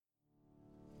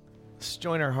Let's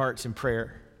join our hearts in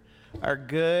prayer. Our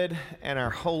good and our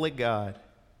holy God,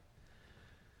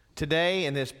 today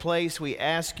in this place we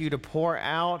ask you to pour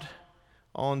out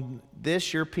on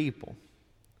this your people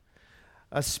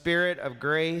a spirit of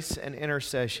grace and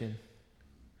intercession.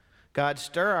 God,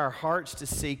 stir our hearts to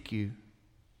seek you.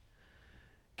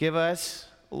 Give us,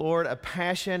 Lord, a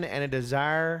passion and a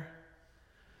desire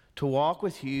to walk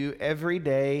with you every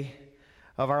day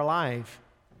of our life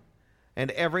and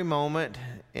every moment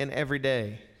in every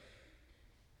day.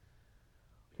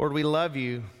 Lord, we love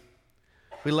you.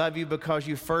 We love you because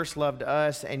you first loved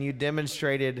us and you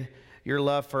demonstrated your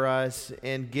love for us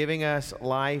in giving us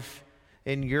life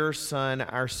in your Son,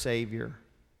 our Savior.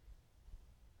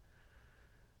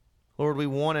 Lord, we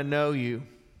want to know you.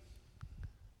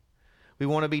 We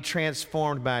want to be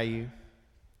transformed by you.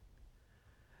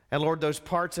 And Lord, those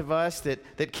parts of us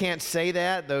that can't say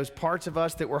that, those parts of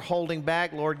us that we're holding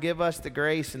back, Lord, give us the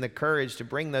grace and the courage to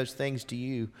bring those things to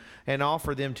you and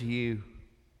offer them to you.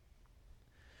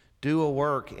 Do a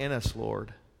work in us,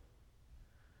 Lord.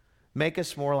 Make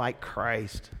us more like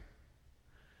Christ.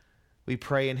 We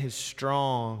pray in his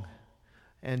strong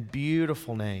and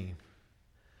beautiful name,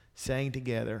 saying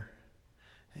together,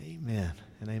 amen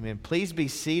and amen. Please be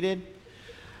seated.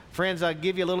 Friends, I'll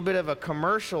give you a little bit of a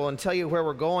commercial and tell you where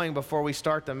we're going before we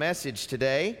start the message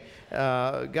today.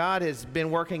 God has been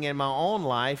working in my own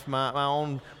life, my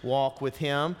own walk with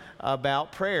him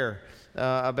about prayer,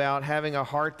 about having a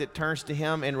heart that turns to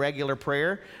him in regular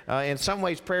prayer. In some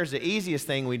ways, prayer is the easiest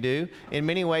thing we do. In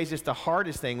many ways, it's the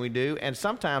hardest thing we do. And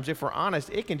sometimes, if we're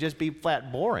honest, it can just be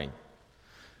flat boring.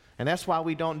 And that's why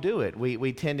we don't do it.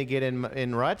 We tend to get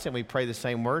in ruts and we pray the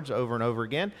same words over and over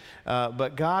again.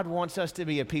 But God wants us to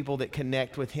be a people that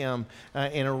connect with him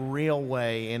in a real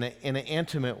way, in an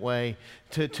intimate way,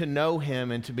 to know him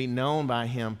and to be known by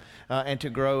him and to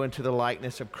grow into the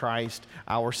likeness of Christ,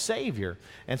 our Savior.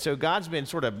 And so God's been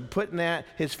sort of putting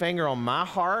his finger on my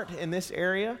heart in this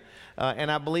area.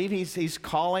 And I believe he's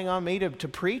calling on me to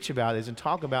preach about this and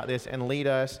talk about this and lead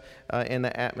us in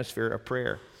the atmosphere of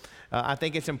prayer. I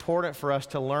think it's important for us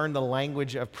to learn the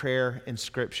language of prayer in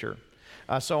Scripture.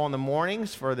 So on the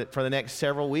mornings for the next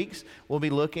several weeks, we'll be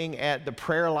looking at the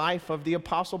prayer life of the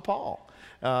Apostle Paul.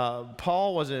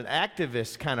 Paul was an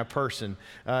activist kind of person.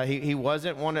 He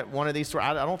wasn't one of these.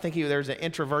 I don't think there's an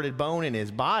introverted bone in his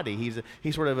body.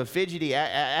 He's sort of a fidgety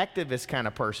activist kind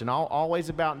of person, always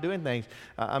about doing things.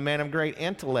 A man of great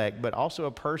intellect, but also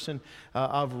a person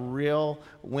of real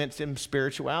winsome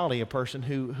spirituality. A person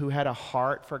who had a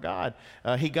heart for God.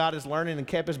 He got his learning and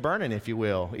kept his burning, if you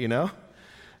will. You know.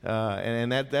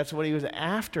 And that's what he was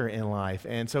after in life.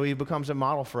 And so he becomes a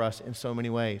model for us in so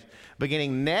many ways.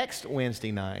 Beginning next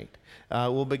Wednesday night,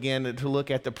 we'll begin to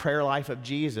look at the prayer life of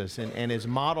Jesus and his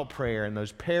model prayer and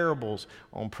those parables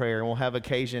on prayer. And we'll have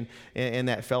occasion in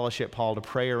that fellowship hall to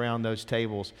pray around those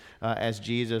tables as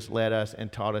Jesus led us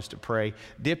and taught us to pray,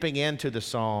 dipping into the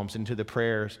Psalms, into the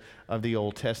prayers of the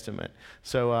Old Testament.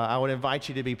 So I would invite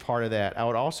you to be part of that. I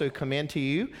would also commend to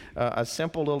you a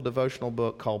simple little devotional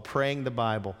book called Praying the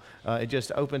Bible. It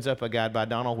just opens up a guide by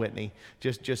Donald Whitney,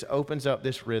 just opens up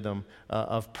this rhythm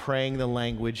of praying the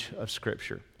language of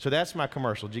Scripture. So that's my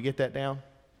commercial. Did you get that down?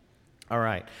 All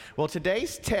right. Well,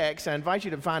 today's text, I invite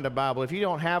you to find a Bible. If you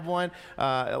don't have one,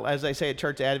 as they say at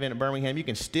Church Advent at Birmingham, you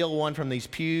can steal one from these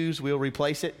pews. We'll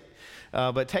replace it.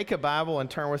 But take a Bible and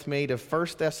turn with me to 1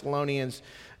 Thessalonians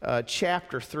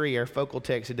chapter 3, our focal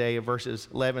text today of verses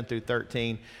 11 through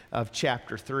 13 of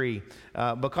chapter 3.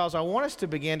 Because I want us to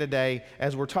begin today,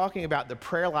 as we're talking about the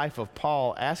prayer life of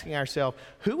Paul, asking ourselves,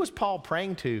 who was Paul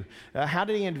praying to? How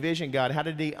did he envision God? How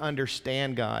did he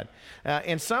understand God?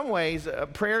 In some ways,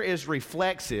 prayer is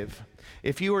reflexive.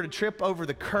 If you were to trip over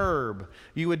the curb,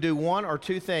 you would do one or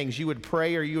two things. You would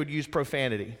pray or you would use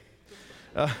profanity.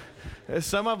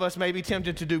 Some of us may be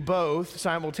tempted to do both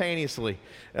simultaneously.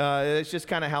 It's just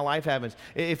kind of how life happens.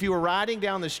 If you were riding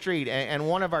down the street and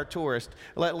one of our tourists,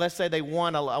 let's say they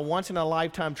won a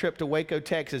once-in-a-lifetime trip to Waco,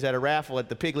 Texas at a raffle at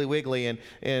the Piggly Wiggly in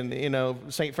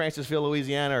St. Francisville,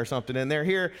 Louisiana or something, and they're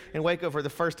here in Waco for the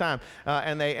first time,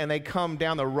 and they come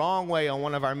down the wrong way on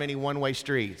one of our many one-way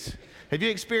streets. Have you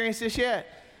experienced this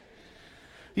yet?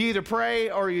 You either pray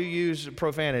or you use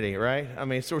profanity, right? I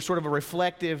mean, it's sort of a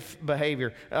reflective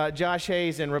behavior. Josh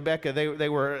Hayes and Rebecca, they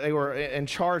were in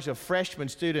charge of freshman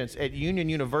students at Union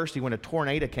University when a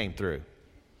tornado came through.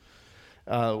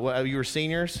 You were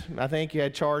seniors, I think. You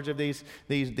had charge of these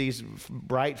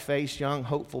bright-faced, young,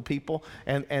 hopeful people,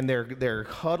 and they're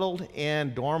huddled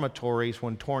in dormitories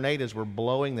when tornadoes were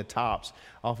blowing the tops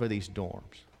off of these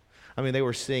dorms. I mean, they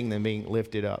were seeing them being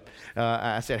lifted up.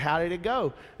 I said, how did it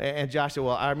go? And Josh said,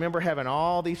 well, I remember having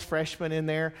all these freshmen in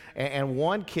there, and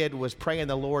one kid was praying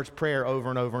the Lord's Prayer over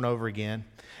and over and over again.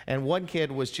 And one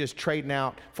kid was just trading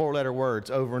out 4-letter words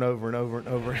over and over and over and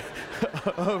over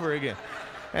over again.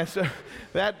 And so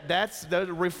that's those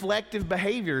reflective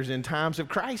behaviors in times of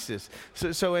crisis.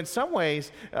 So in some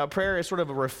ways, prayer is sort of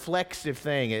a reflexive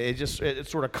thing. It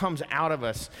sort of comes out of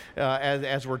us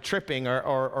as we're tripping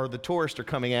or the tourists are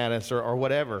coming at us or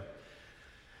whatever.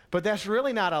 But that's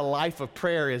really not a life of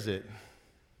prayer, is it?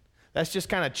 That's just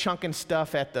kind of chunking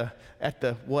stuff at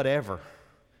the whatever.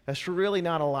 That's really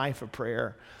not a life of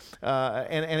prayer.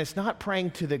 And it's not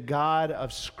praying to the God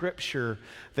of Scripture,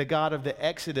 the God of the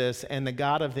Exodus, and the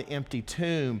God of the empty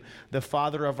tomb, the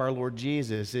Father of our Lord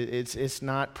Jesus. It's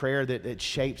not prayer that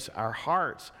shapes our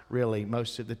hearts, really,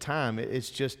 most of the time. It's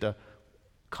just a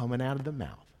coming out of the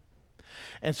mouth.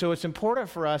 And so it's important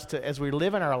for us to, as we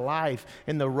live in our life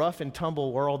in the rough and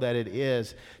tumble world that it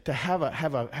is, to have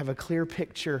a clear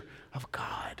picture of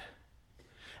God,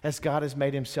 as God has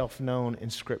made himself known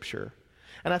in Scripture.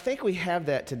 And I think we have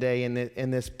that today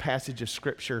in this passage of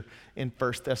Scripture in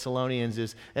 1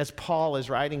 Thessalonians, as Paul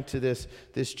is writing to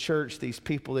this church, these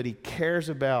people that he cares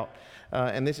about.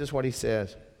 And this is what he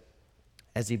says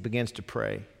as he begins to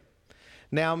pray.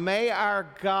 Now may our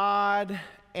God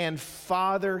and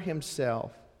Father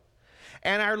himself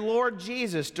and our Lord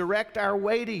Jesus direct our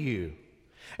way to you.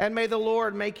 And may the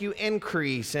Lord make you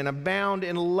increase and abound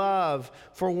in love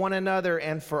for one another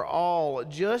and for all,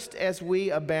 just as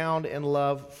we abound in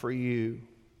love for you.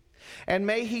 And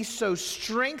may he so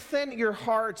strengthen your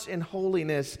hearts in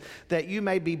holiness that you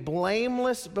may be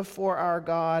blameless before our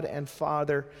God and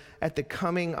Father at the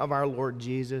coming of our Lord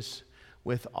Jesus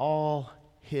with all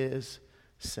his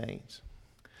saints.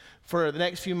 For the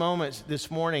next few moments this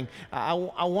morning, I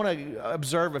want to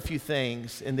observe a few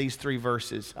things in these 3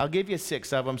 verses. I'll give you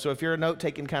 6 of them, so if you're a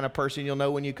note-taking kind of person, you'll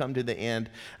know when you come to the end.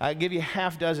 I'll give you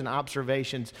half dozen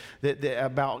observations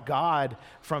about God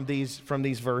from these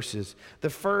verses.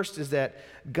 The first is that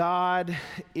God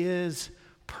is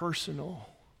personal.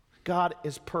 God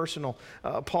is personal.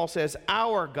 Paul says,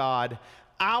 our God,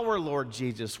 our Lord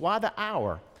Jesus. Why the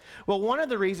our? Well, one of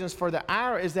the reasons for the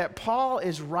our is that Paul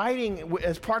is writing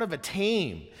as part of a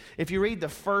team. If you read the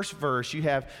first verse, you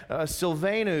have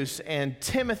Silvanus and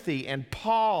Timothy and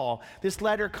Paul. This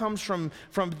letter comes from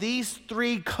these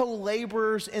 3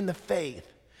 co-laborers in the faith.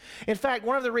 In fact,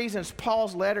 one of the reasons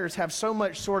Paul's letters have so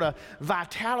much sort of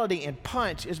vitality and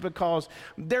punch is because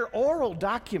they're oral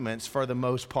documents for the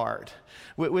most part.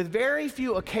 With very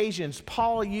few occasions,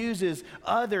 Paul uses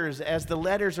others as the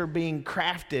letters are being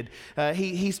crafted.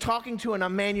 He's talking to an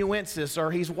amanuensis, or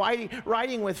he's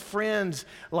writing with friends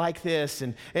like this.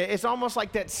 And it's almost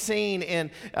like that scene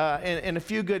in A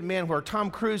Few Good Men where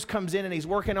Tom Cruise comes in and he's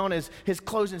working on his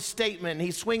closing statement, and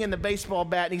he's swinging the baseball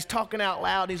bat, and he's talking out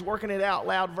loud, and he's working it out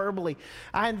loud verbally.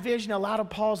 I envision a lot of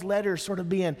Paul's letters sort of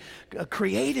being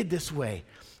created this way,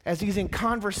 as he's in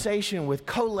conversation with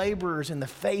co-laborers in the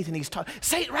faith, and he's talking,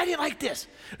 write it like this,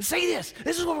 say this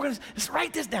is what we're going to,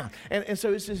 write this down. And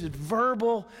so it's this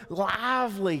verbal,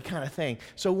 lively kind of thing.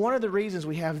 So one of the reasons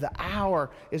we have the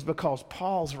hour is because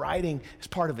Paul's writing as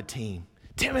part of a team.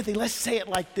 Timothy, let's say it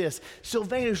like this.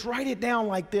 Silvanus, write it down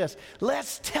like this.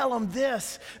 Let's tell them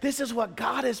this. This is what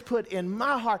God has put in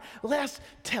my heart. Let's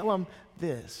tell them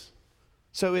this.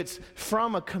 So it's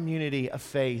from a community of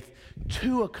faith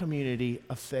to a community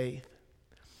of faith.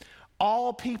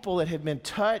 All people that have been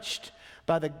touched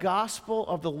by the gospel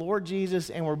of the Lord Jesus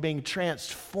and were being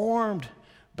transformed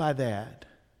by that.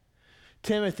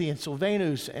 Timothy and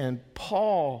Silvanus and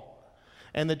Paul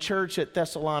and the church at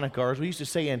Thessalonica, or as we used to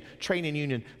say in training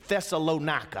union,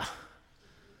 Thessalonica.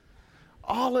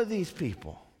 All of these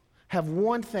people have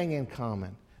one thing in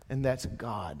common, and that's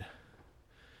God.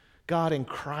 God in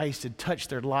Christ had touched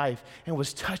their life and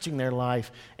was touching their life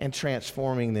and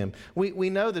transforming them. We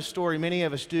know the story, many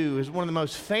of us do, is one of the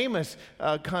most famous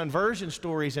conversion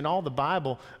stories in all the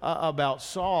Bible about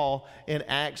Saul in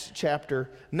Acts chapter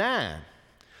 9.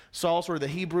 Saul's sort of the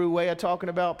Hebrew way of talking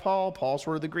about Paul. Paul's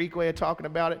sort of the Greek way of talking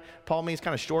about it. Paul means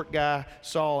kind of short guy,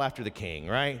 Saul after the king,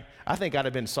 right? I think I'd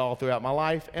have been Saul throughout my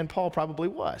life, and Paul probably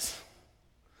was.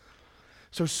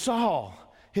 So Saul,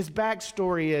 his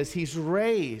backstory is he's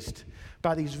raised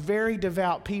by these very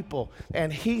devout people,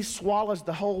 and he swallows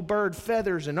the whole bird,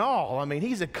 feathers and all. I mean,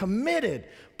 he's a committed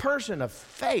person of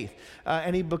faith,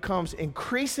 and he becomes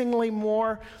increasingly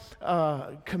more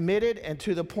committed, and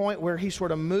to the point where he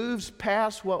sort of moves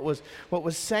past what was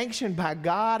sanctioned by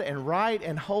God and right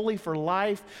and holy for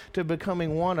life to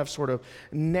becoming one of sort of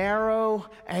narrow,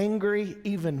 angry,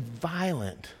 even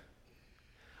violent.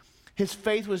 His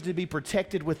faith was to be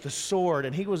protected with the sword,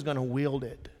 and he was going to wield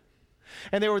it.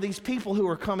 And there were these people who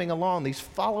were coming along, these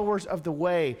followers of the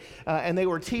way, and they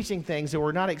were teaching things that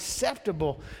were not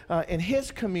acceptable in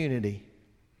his community.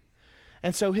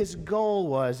 And so his goal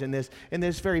was, in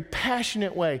this very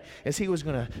passionate way, is he was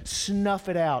going to snuff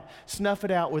it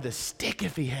out with a stick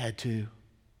if he had to.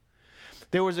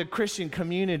 There was a Christian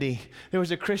community. There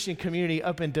was a Christian community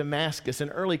up in Damascus, an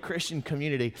early Christian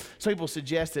community. Some people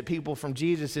suggest that people from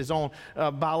Jesus' own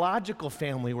biological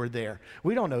family were there.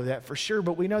 We don't know that for sure,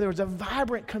 but we know there was a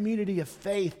vibrant community of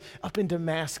faith up in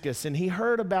Damascus. And he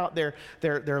heard about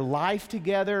their life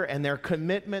together and their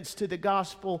commitments to the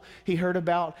gospel. He heard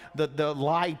about the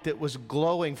light that was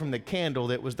glowing from the candle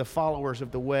that was the followers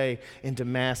of the way in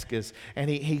Damascus. And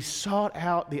he sought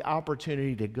out the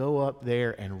opportunity to go up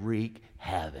there and wreak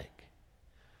havoc,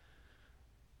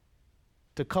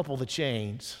 to couple the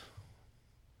chains,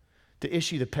 to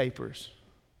issue the papers,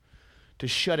 to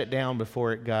shut it down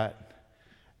before it got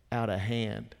out of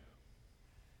hand.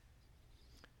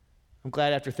 I'm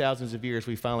glad after thousands of years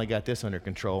we finally got this under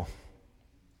control.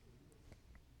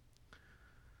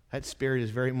 That spirit is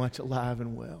very much alive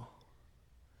and well.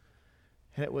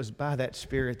 And it was by that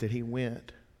spirit that he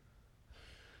went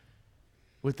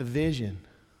with the vision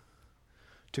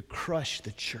to crush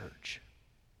the church.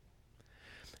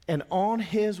 And on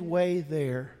his way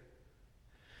there,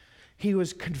 he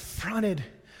was confronted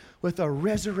with a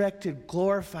resurrected,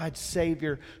 glorified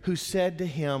Savior who said to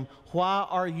him, "Why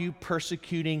are you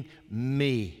persecuting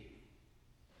me?"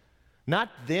 Not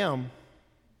them,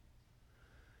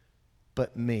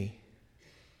 but me.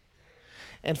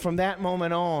 And from that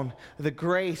moment on, the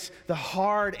grace, the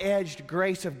hard-edged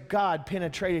grace of God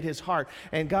penetrated his heart.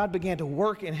 And God began to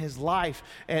work in his life.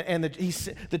 And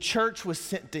the church was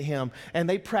sent to him. And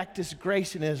they practiced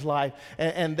grace in his life.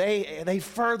 And they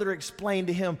further explained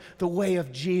to him the way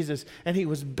of Jesus. And he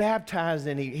was baptized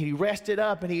and he rested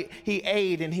up and he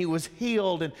ate and he was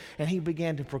healed. And he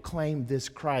began to proclaim this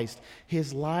Christ.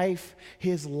 His life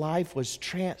was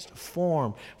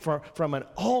transformed from an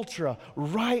ultra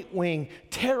right-wing,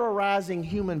 terrorizing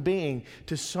human being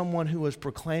to someone who was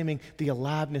proclaiming the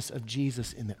aliveness of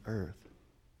Jesus in the earth.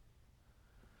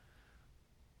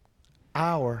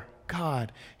 Our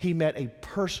God, he met a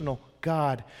personal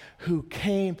God who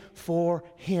came for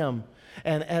him,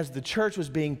 and as the church was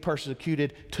being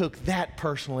persecuted, took that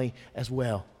personally as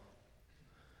well.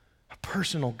 A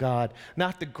personal God,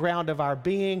 not the ground of our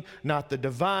being, not the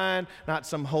divine, not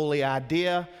some holy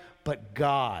idea, but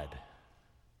God.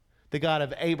 The God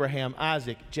of Abraham,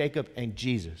 Isaac, Jacob, and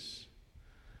Jesus.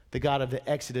 The God of the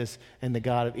Exodus and the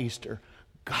God of Easter.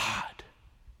 God.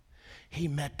 He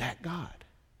met that God.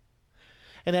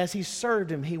 And as he served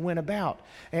him, he went about.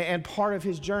 And part of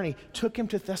his journey took him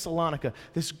to Thessalonica,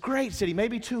 this great city,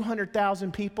 maybe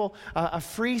 200,000 people, a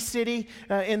free city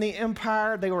in the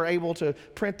empire. They were able to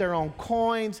print their own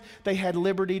coins. They had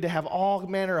liberty to have all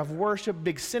manner of worship.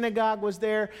 Big synagogue was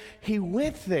there. He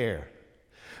went there.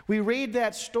 We read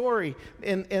that story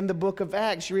in the book of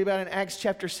Acts. You read about it in Acts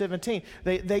chapter 17.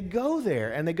 They go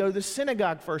there, and they go to the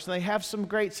synagogue first, and they have some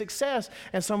great success.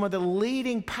 And some of the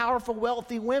leading, powerful,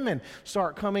 wealthy women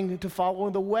start coming to follow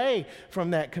the way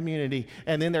from that community.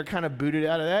 And then they're kind of booted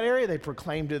out of that area. They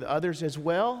proclaim to the others as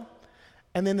well.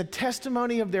 And then the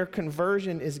testimony of their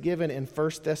conversion is given in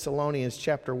 1 Thessalonians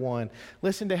chapter 1.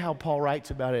 Listen to how Paul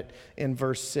writes about it in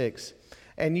verse 6.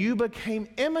 "And you became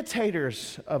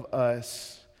imitators of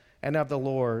us and of the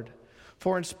Lord.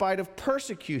 For in spite of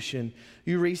persecution,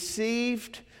 you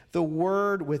received the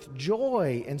word with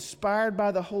joy, inspired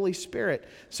by the Holy Spirit,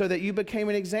 so that you became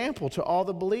an example to all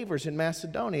the believers in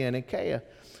Macedonia and Achaia.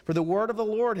 For the word of the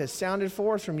Lord has sounded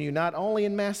forth from you, not only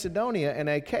in Macedonia and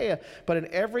Achaia, but in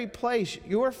every place.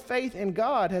 Your faith in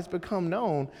God has become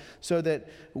known, so that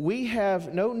we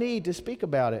have no need to speak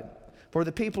about it. For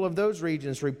the people of those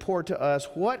regions report to us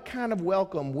what kind of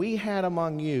welcome we had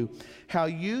among you, how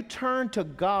you turned to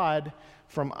God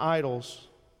from idols,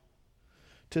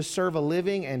 to serve a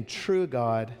living and true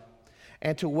God,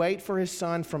 and to wait for his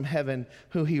Son from heaven,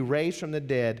 who he raised from the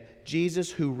dead,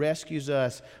 Jesus, who rescues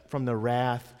us from the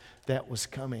wrath that was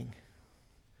coming."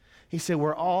 He said,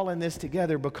 we're all in this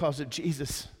together because of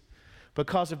Jesus.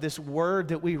 Because of this word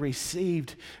that we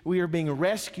received, we are being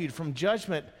rescued from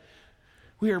judgment.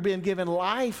 We are being given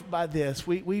life by this.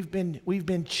 We've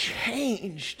been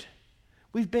changed.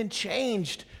 We've been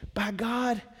changed by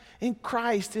God in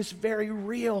Christ, this very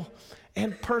real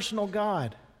and personal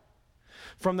God.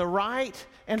 From the right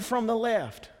and from the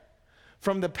left,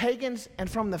 from the pagans and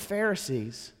from the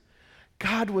Pharisees,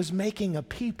 God was making a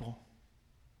people.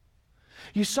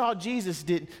 You saw Jesus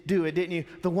do it, didn't you?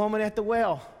 The woman at the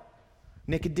well.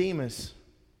 Nicodemus,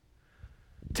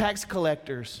 tax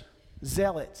collectors,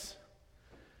 zealots,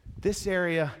 this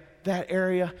area, that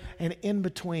area, and in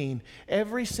between.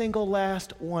 Every single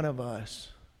last one of us,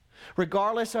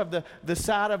 regardless of the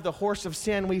side of the horse of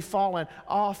sin we've fallen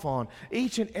off on,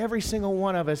 each and every single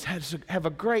one of us have a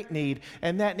great need,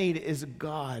 and that need is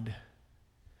God.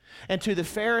 And to the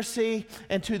Pharisee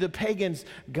and to the pagans,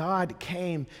 God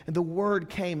came, and the Word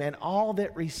came, and all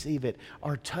that receive it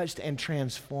are touched and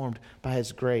transformed by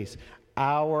His grace.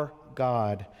 Our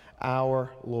God,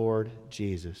 our Lord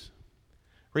Jesus.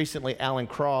 Recently, Alan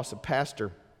Cross, a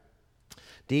pastor,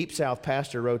 Deep South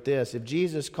pastor, wrote this: if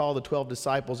Jesus called the 12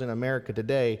 disciples in America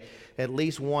today, at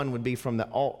least one would be from the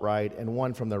alt-right and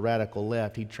one from the radical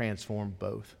left. He'd transform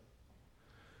both.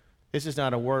 This is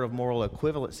not a word of moral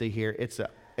equivalency here.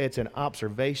 It's an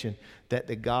observation that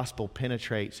the gospel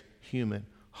penetrates human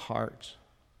hearts.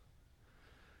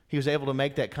 He was able to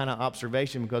make that kind of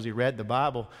observation because he read the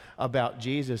Bible about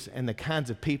Jesus and the kinds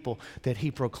of people that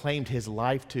he proclaimed his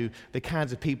life to, the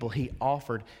kinds of people he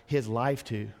offered his life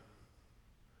to.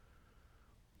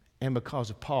 And because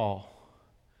of Paul,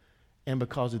 and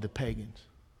because of the pagans.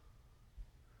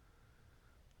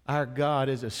 Our God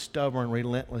is a stubborn,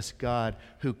 relentless God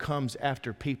who comes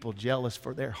after people jealous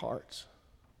for their hearts.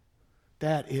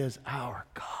 That is our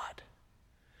God.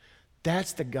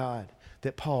 That's the God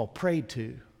that Paul prayed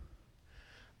to.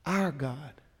 Our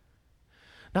God.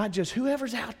 Not just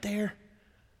whoever's out there.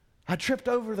 I tripped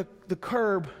over the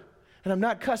curb and I'm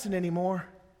not cussing anymore.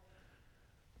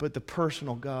 But the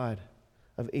personal God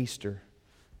of Easter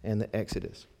and the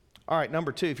Exodus. All right,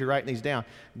 number 2, if you're writing these down,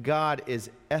 God is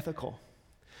ethical.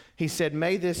 He said,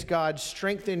 may this God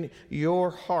strengthen your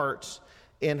hearts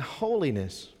in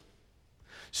holiness.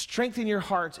 Strengthen your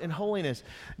hearts in holiness.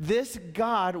 This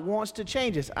God wants to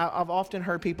change us. I've often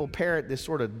heard people parrot this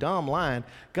sort of dumb line: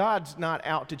 God's not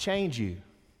out to change you.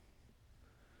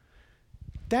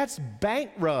 That's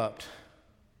bankrupt.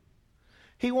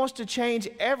 He wants to change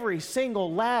every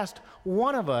single last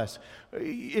one of us.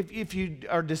 If you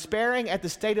are despairing at the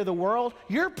state of the world,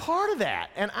 you're part of that,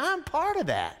 and I'm part of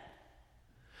that.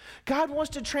 God wants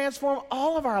to transform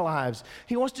all of our lives.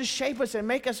 He wants to shape us and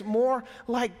make us more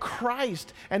like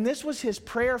Christ. And this was his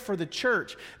prayer for the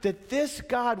church, that this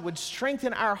God would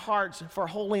strengthen our hearts for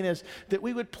holiness, that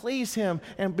we would please him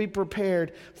and be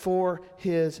prepared for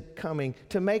his coming,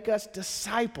 to make us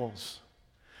disciples.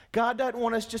 God doesn't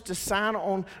want us just to sign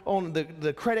on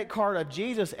the credit card of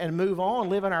Jesus and move on,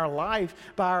 living our life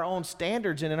by our own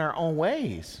standards and in our own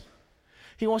ways.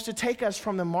 He wants to take us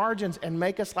from the margins and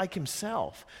make us like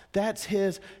himself. That's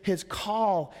his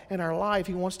call in our life.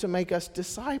 He wants to make us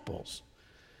disciples.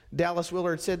 Dallas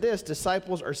Willard said this: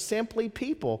 disciples are simply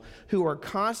people who are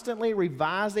constantly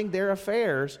revising their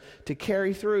affairs to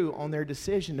carry through on their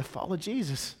decision to follow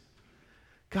Jesus.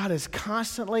 God is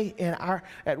constantly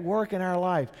at work in our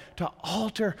life to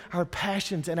alter our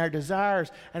passions and our desires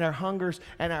and our hungers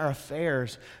and our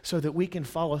affairs so that we can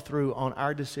follow through on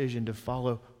our decision to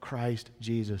follow Christ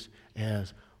Jesus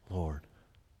as Lord.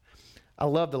 I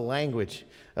love the language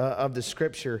of the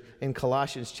scripture in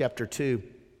Colossians chapter 2,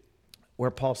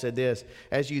 where Paul said this: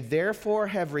 as you therefore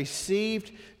have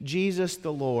received Jesus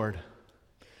the Lord,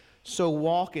 so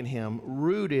walk in him,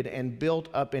 rooted and built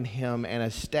up in him, and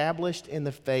established in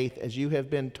the faith as you have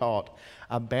been taught,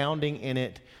 abounding in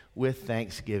it with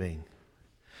thanksgiving.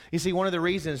 You see, one of the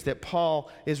reasons that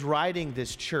Paul is writing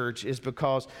this church is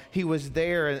because he was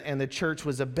there and the church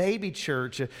was a baby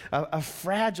church, a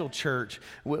fragile church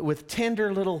with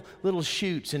tender little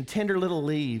shoots and tender little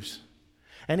leaves.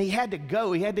 And he had to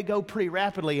go pretty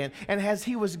rapidly. And as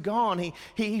he was gone,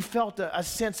 he felt a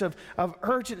sense of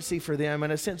urgency for them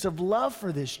and a sense of love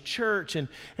for this church. And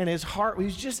his heart, he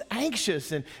was just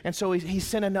anxious. And so he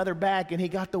sent another back, and he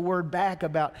got the word back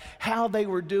about how they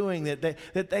were doing,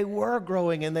 that they were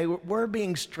growing and they were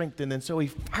being strengthened. And so he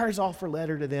fires off a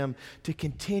letter to them to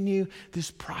continue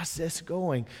this process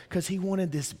going, because he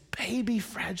wanted this baby,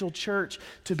 fragile church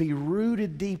to be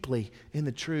rooted deeply in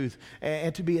the truth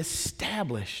and to be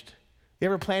established. You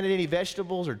ever planted any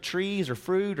vegetables or trees or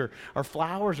fruit or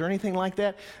flowers or anything like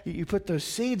that? You put those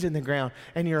seeds in the ground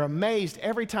and you're amazed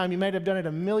every time. You may have done it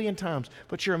 1,000,000 times,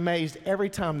 but you're amazed every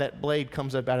time that blade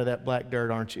comes up out of that black dirt,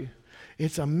 aren't you?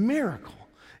 It's a miracle.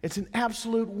 It's an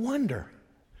absolute wonder.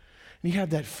 And you have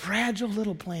that fragile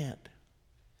little plant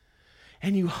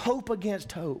and you hope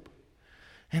against hope.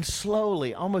 And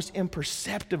slowly, almost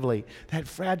imperceptibly, that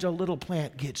fragile little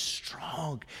plant gets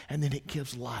strong and then it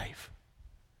gives life.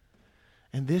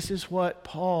 And this is what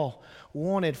Paul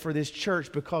wanted for this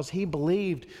church, because he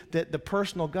believed that the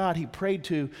personal God he prayed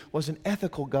to was an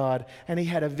ethical God, and he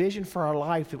had a vision for our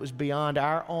life that was beyond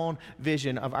our own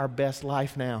vision of our best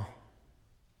life now.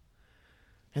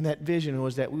 And that vision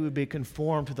was that we would be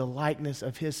conformed to the likeness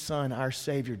of his Son, our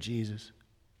Savior, Jesus.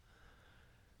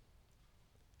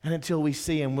 And until we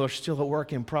see him, we're still a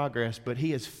work in progress, but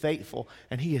he is faithful,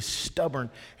 and he is stubborn,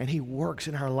 and he works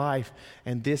in our life,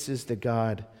 and this is the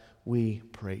God we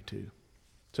pray to.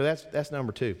 So that's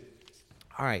number 2.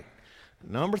 All right,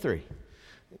 number 3,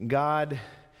 God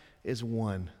is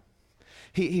one.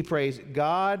 He prays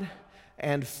God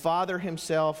and Father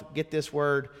himself, get this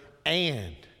word,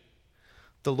 and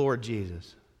the Lord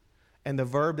Jesus. And the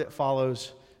verb that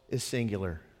follows is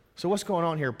singular. So what's going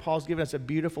on here? Paul's giving us a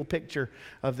beautiful picture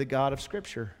of the God of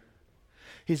Scripture.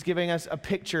 He's giving us a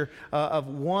picture of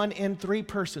one in 3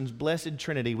 persons, blessed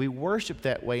Trinity. We worship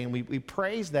that way, and we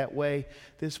praise that way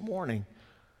this morning.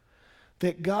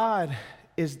 That God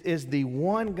is the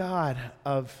one God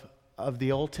of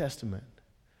the Old Testament.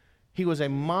 He was a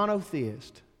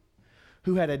monotheist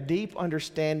who had a deep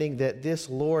understanding that this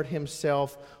Lord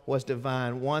himself was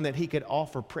divine, one that he could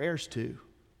offer prayers to.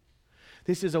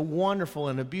 This is a wonderful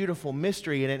and a beautiful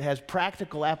mystery, and it has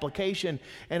practical application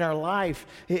in our life.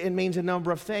 It means a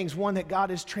number of things. One, that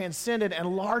God is transcendent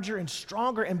and larger and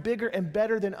stronger and bigger and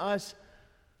better than us.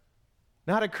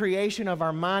 Not a creation of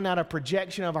our mind, not a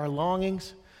projection of our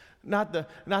longings, not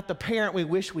the parent we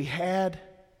wish we had,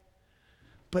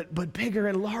 but bigger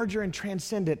and larger and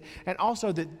transcendent. And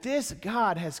also that this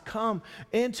God has come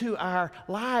into our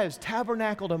lives,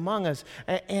 tabernacled among us,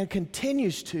 and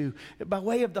continues to, by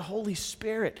way of the Holy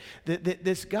Spirit. That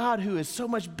this God who is so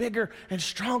much bigger and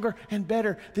stronger and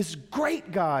better, this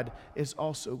great God is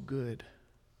also good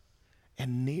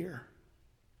and near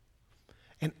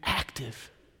and active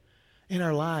in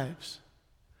our lives.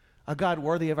 A God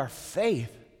worthy of our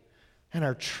faith and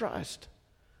our trust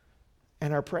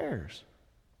and our prayers.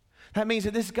 That means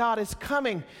that this God is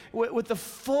coming with the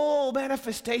full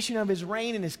manifestation of his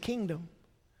reign and his kingdom.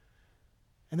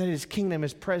 And that his kingdom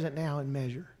is present now in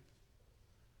measure.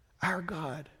 Our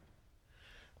God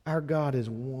is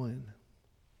one.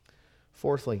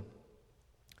 Fourthly,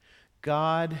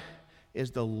 God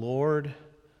is the Lord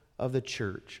of the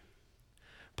church.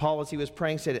 Paul, as he was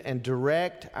praying, said, and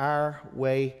direct our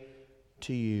way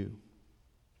to you.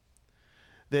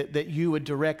 That you would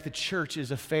direct the church's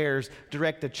affairs,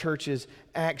 direct the church's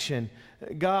action.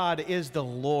 God is the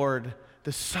Lord,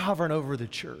 the sovereign over the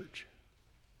church.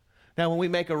 Now, when we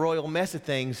make a royal mess of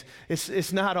things,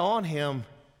 it's not on him.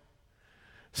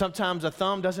 Sometimes a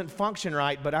thumb doesn't function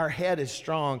right, but our head is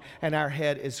strong, and our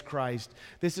head is Christ.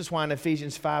 This is why in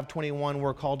Ephesians 5:21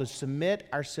 we're called to submit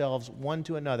ourselves one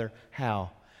to another.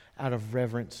 How? Out of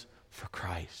reverence for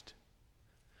Christ.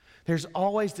 There's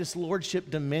always this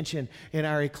lordship dimension in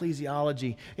our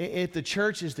ecclesiology. If the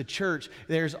church is the church,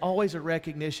 there's always a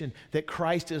recognition that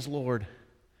Christ is Lord.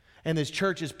 And this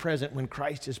church is present when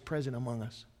Christ is present among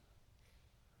us.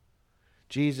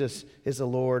 Jesus is the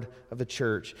Lord of the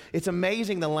church. It's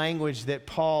amazing the language that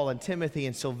Paul and Timothy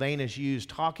and Silvanus use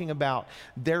talking about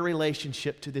their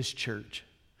relationship to this church.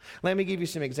 Let me give you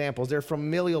some examples. They're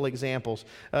familial examples.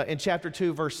 In chapter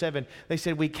 2, verse 7, they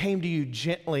said, we came to you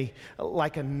gently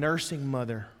like a nursing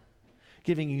mother,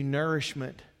 giving you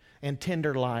nourishment and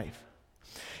tender life.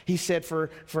 He said, for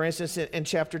instance, in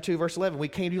chapter 2, verse 11, we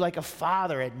came to you like a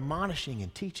father, admonishing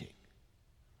and teaching.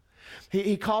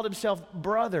 He called himself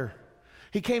brother.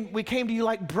 We came to you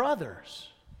like brothers.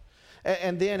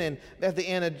 And then at the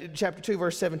end of chapter 2,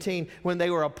 verse 17, when they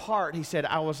were apart, he said,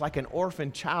 I was like an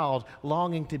orphan child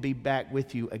longing to be back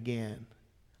with you again.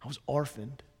 I was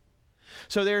orphaned.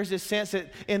 So there's this sense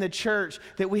that in the church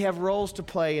that we have roles to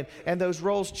play, and those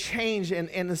roles change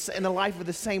in the life of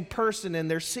the same person,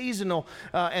 and they're seasonal,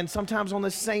 and sometimes on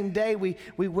the same day we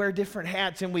wear different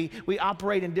hats, and we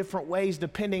operate in different ways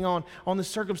depending on the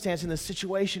circumstance and the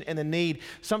situation and the need.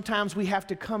 Sometimes we have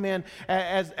to come in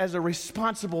as a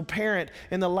responsible parent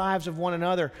in the lives of one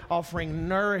another, offering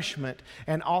nourishment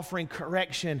and offering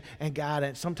correction and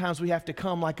guidance. Sometimes we have to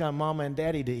come like a mama and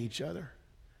daddy to each other.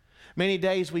 Many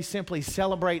days we simply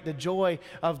celebrate the joy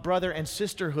of brother and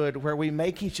sisterhood, where we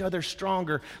make each other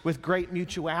stronger with great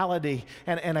mutuality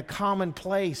and a common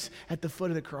place at the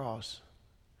foot of the cross.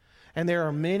 And there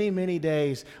are many, many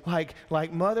days like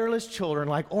motherless children,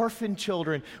 like orphan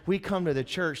children, we come to the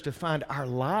church to find our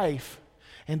life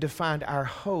and to find our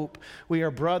hope. We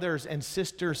are brothers and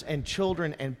sisters and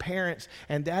children and parents,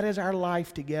 and that is our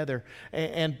life together.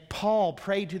 And Paul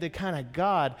prayed to the kind of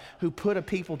God who put a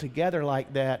people together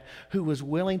like that, who was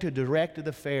willing to direct the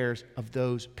affairs of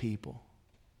those people.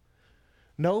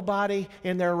 Nobody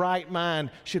in their right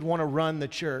mind should want to run the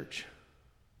church.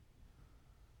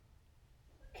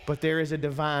 But there is a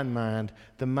divine mind,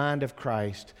 the mind of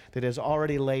Christ, that has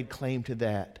already laid claim to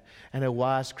that. And a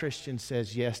wise Christian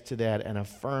says yes to that and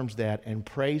affirms that and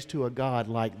prays to a God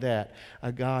like that,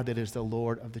 a God that is the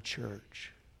Lord of the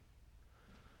church.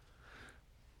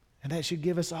 And that should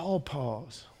give us all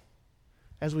pause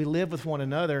as we live with one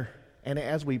another and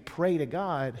as we pray to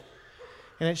God.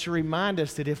 And it should remind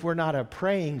us that if we're not a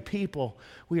praying people,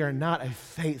 we are not a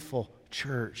faithful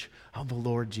church of the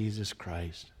Lord Jesus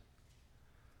Christ.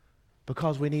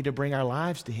 Because we need to bring our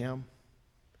lives to Him.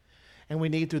 And we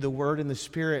need through the Word and the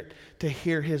Spirit to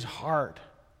hear His heart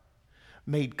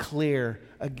made clear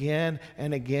again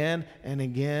and again and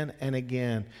again and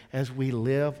again as we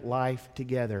live life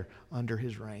together under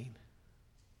His reign.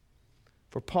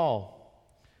 For Paul,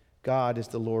 God is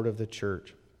the Lord of the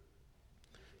church.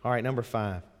 All right, number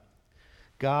 5.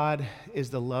 God is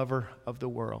the lover of the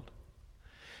world.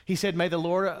 He said, may the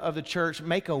Lord of the church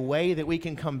make a way that we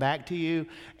can come back to you,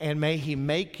 and may He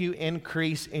make you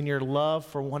increase in your love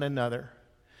for one another.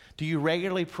 Do you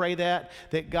regularly pray that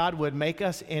God would make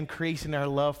us increase in our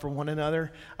love for one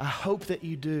another? I hope that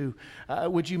you do.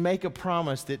 Would you make a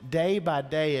promise that day by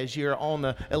day, as you're on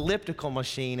the elliptical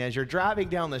machine, as you're driving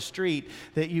down the street,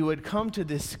 that you would come to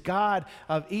this God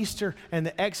of Easter and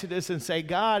the Exodus and say,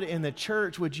 God, in the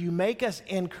church, would you make us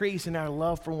increase in our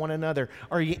love for one another?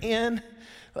 Are you in?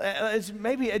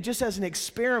 Maybe just as an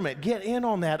experiment, get in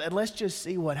on that and let's just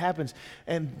see what happens.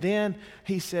 And then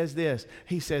he says this,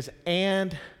 he says,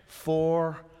 and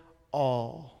for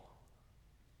all.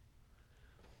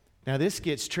 Now this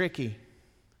gets tricky.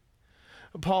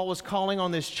 Paul was calling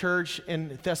on this church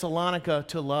in Thessalonica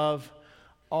to love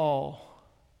all.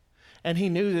 And he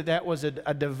knew that that was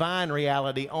a divine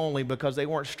reality only because they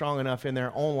weren't strong enough in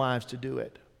their own lives to do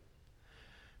it.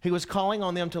 He was calling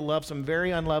on them to love some very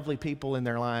unlovely people in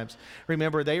their lives.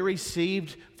 Remember, they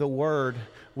received the word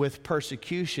with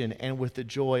persecution and with the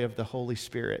joy of the Holy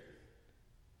Spirit.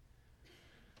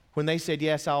 When they said,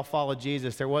 yes, I'll follow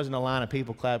Jesus, there wasn't a line of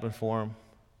people clapping for them.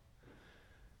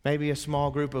 Maybe a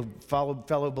small group of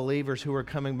fellow believers who were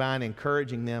coming by and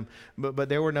encouraging them, but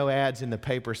there were no ads in the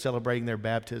paper celebrating their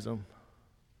baptism.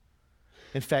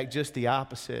 In fact, just the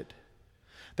opposite.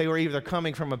 They were either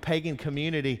coming from a pagan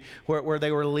community where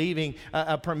they were leaving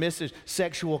a permissive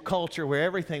sexual culture where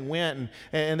everything went,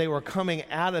 and they were coming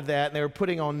out of that, and they were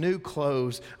putting on new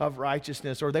clothes of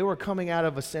righteousness, or they were coming out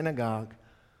of a synagogue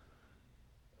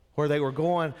where they were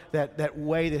going that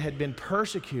way that had been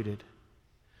persecuted.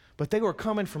 But they were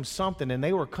coming from something, and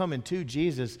they were coming to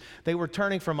Jesus. They were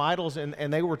turning from idols,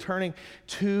 and they were turning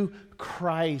to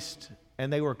Christ.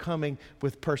 And they were coming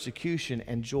with persecution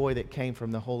and joy that came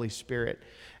from the Holy Spirit.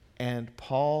 And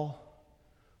Paul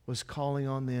was calling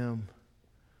on them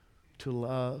to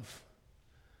love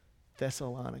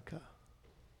Thessalonica.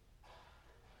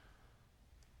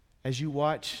 As you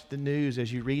watch the news,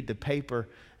 as you read the paper,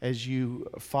 as you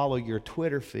follow your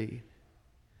Twitter feed,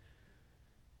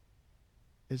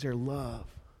 is there love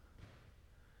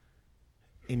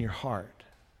in your heart?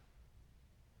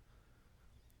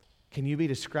 Can you be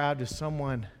described as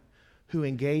someone who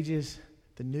engages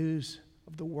the news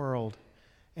of the world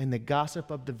and the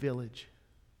gossip of the village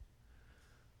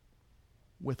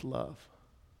with love?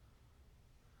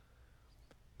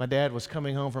 My dad was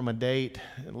coming home from a date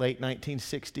in late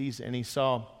 1960s, and he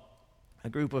saw a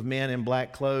group of men in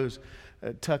black clothes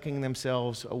tucking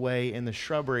themselves away in the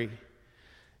shrubbery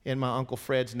in my Uncle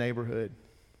Fred's neighborhood.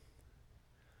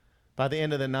 By the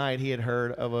end of the night, he had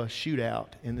heard of a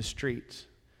shootout in the streets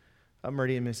of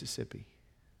Meridian, Mississippi.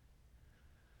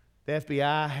 The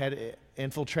FBI had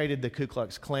infiltrated the Ku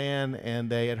Klux Klan, and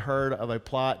they had heard of a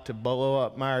plot to blow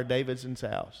up Meyer Davidson's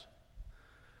house.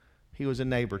 He was a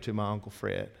neighbor to my Uncle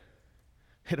Fred.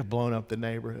 It had blown up the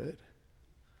neighborhood.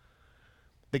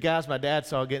 The guys my dad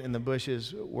saw getting in the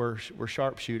bushes were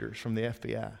sharpshooters from the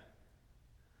FBI.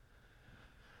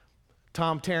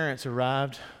 Tom Terrence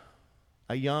arrived,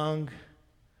 a young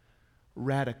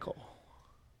radical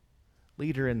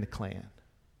leader in the Klan,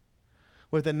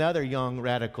 with another young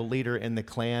radical leader in the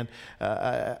Klan,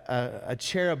 a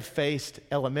cherub-faced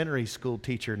elementary school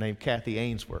teacher named Kathy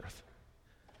Ainsworth.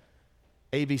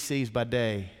 ABCs by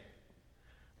day,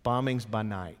 bombings by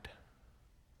night.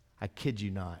 I kid you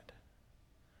not.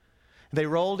 They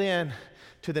rolled in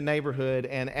to the neighborhood,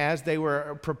 and as they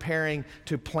were preparing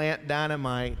to plant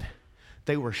dynamite,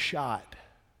 they were shot.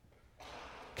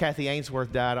 Kathy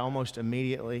Ainsworth died almost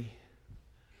immediately.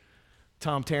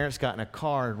 Tom Terrence got in a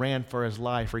car and ran for his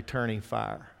life, returning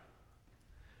fire.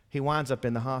 He winds up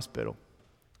in the hospital.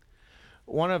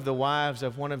 One of the wives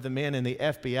of one of the men in the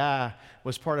FBI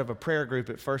was part of a prayer group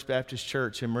at First Baptist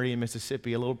Church in Meridian,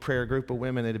 Mississippi, a little prayer group of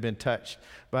women that had been touched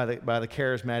by the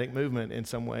charismatic movement in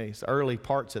some ways, early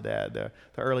parts of that, the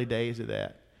early days of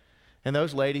that. And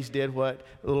those ladies did what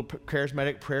little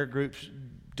charismatic prayer groups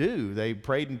do. They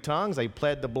prayed in tongues, they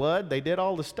pled the blood, they did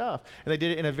all the stuff. And they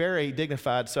did it in a very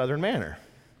dignified Southern manner.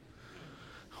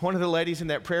 One of the ladies in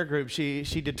that prayer group, she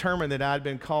determined that I'd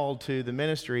been called to the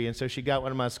ministry, and so she got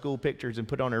one of my school pictures and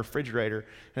put it on her refrigerator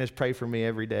and has prayed for me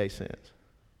every day since.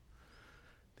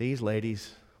 These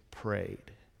ladies prayed.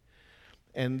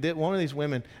 And one of these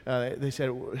women, they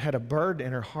said, had a burden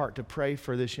in her heart to pray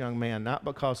for this young man, not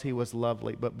because he was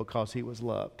lovely, but because he was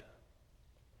loved.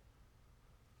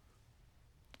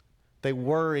 They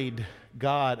worried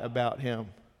God about him,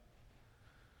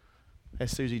 as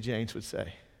Susie James would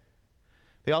say.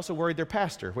 They also worried their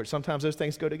pastor, which sometimes those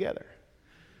things go together.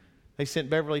 They sent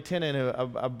Beverly Tennant,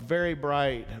 a very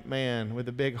bright man with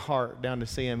a big heart, down to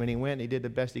see him, and he went and he did the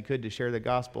best he could to share the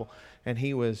gospel, and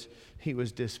he was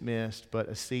dismissed, but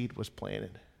a seed was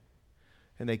planted.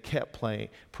 And they kept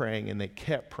praying, and they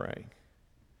kept praying.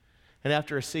 And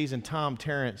after a season, Tom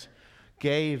Terrence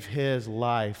gave his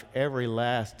life, every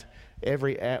last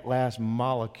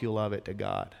molecule of it, to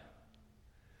God.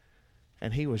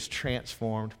 And he was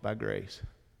transformed by grace.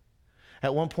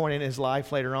 At one point in his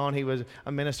life later on, he was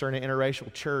a minister in an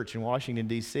interracial church in Washington,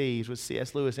 D.C. He's with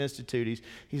C.S. Lewis Institute.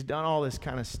 He's done all this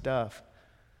kind of stuff.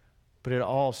 But it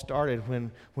all started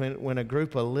when a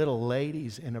group of little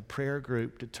ladies in a prayer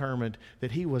group determined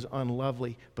that he was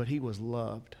unlovely, but he was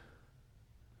loved.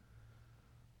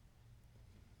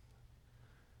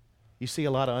 You see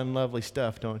a lot of unlovely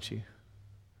stuff, don't you?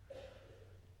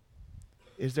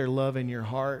 Is there love in your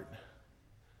heart?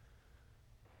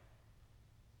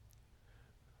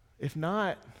 If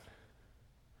not,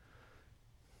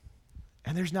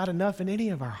 and there's not enough in any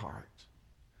of our hearts,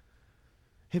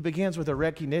 it begins with a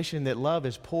recognition that love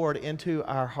is poured into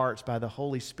our hearts by the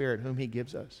Holy Spirit whom He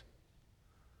gives us.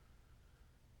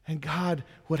 And God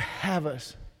would have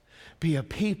us be a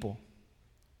people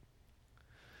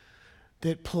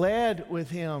that pled with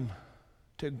Him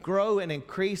to grow and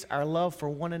increase our love for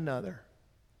one another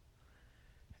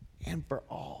and for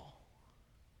all.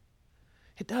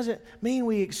 It doesn't mean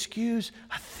we excuse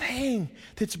a thing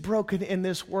that's broken in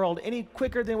this world any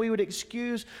quicker than we would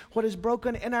excuse what is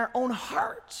broken in our own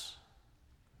hearts.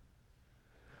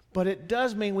 But it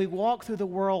does mean we walk through the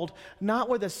world not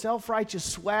with a self-righteous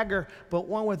swagger, but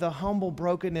one with a humble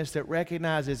brokenness that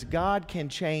recognizes God can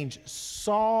change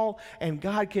Saul and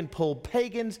God can pull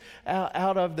pagans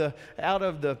out of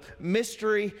the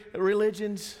mystery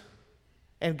religions,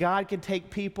 and God can take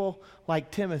people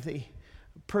like Timothy,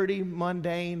 pretty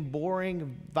mundane,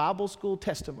 boring Bible school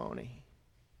testimony,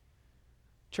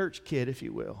 church kid, if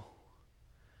you will,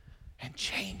 and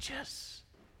change us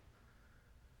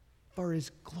for His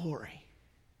glory.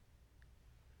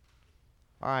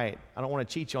 All right, I don't want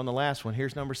to cheat you on the last one.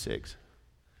 Here's number 6.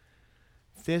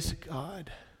 This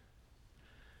God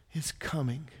is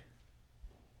coming.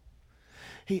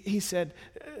 He said,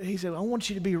 I want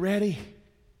you to be ready.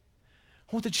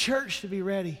 I want the church to be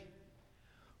ready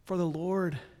for the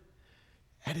Lord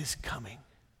at His coming.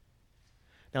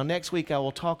 Now, next week I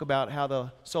will talk about how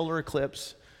the solar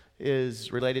eclipse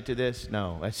is related to this.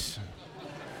 No, that's...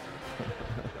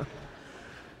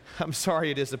 I'm sorry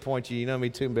to disappoint you. You know me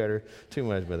too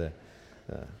much by that.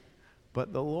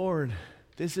 But the Lord,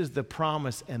 this is the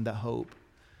promise and the hope,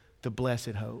 the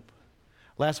blessed hope.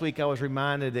 Last week I was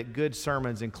reminded that good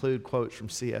sermons include quotes from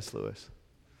C.S. Lewis.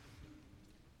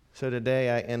 So today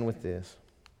I end with this.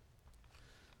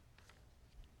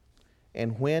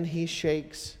 And when He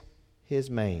shakes His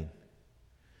mane,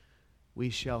 we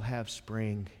shall have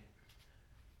spring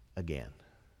again.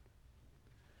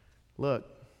 Look,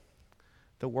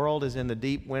 the world is in the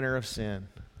deep winter of sin,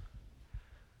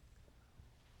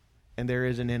 and there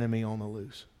is an enemy on the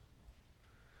loose.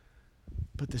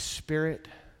 But the Spirit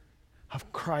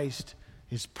of Christ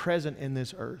is present in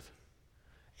this earth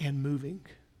and moving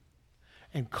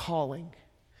and calling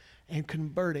and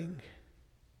converting.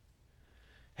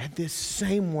 And this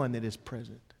same one that is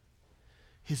present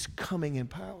is coming in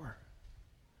power.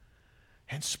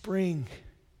 And spring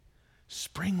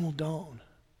will dawn,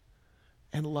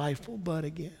 and life will bud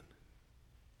again.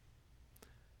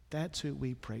 That's who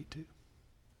we pray to.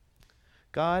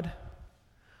 God,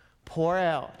 pour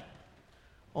out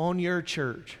on your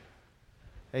church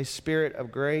a spirit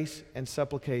of grace and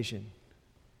supplication.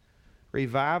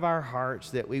 Revive our hearts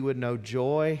that we would know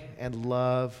joy and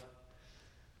love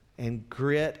and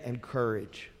grit and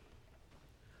courage.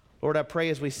 Lord, I pray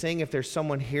as we sing, if there's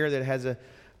someone here that has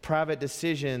private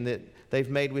decision that they've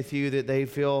made with you that they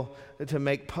feel to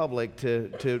make public,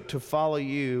 to follow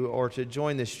you or to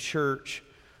join this church,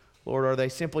 Lord, or they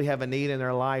simply have a need in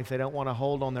their life. They don't want to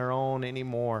hold on their own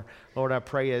anymore. Lord, I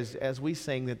pray as we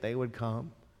sing that they would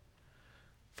come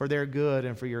for their good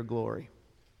and for your glory.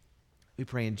 We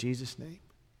pray in Jesus' name.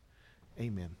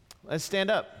 Amen. Let's stand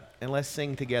up and let's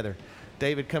sing together.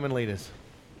 David, come and lead us.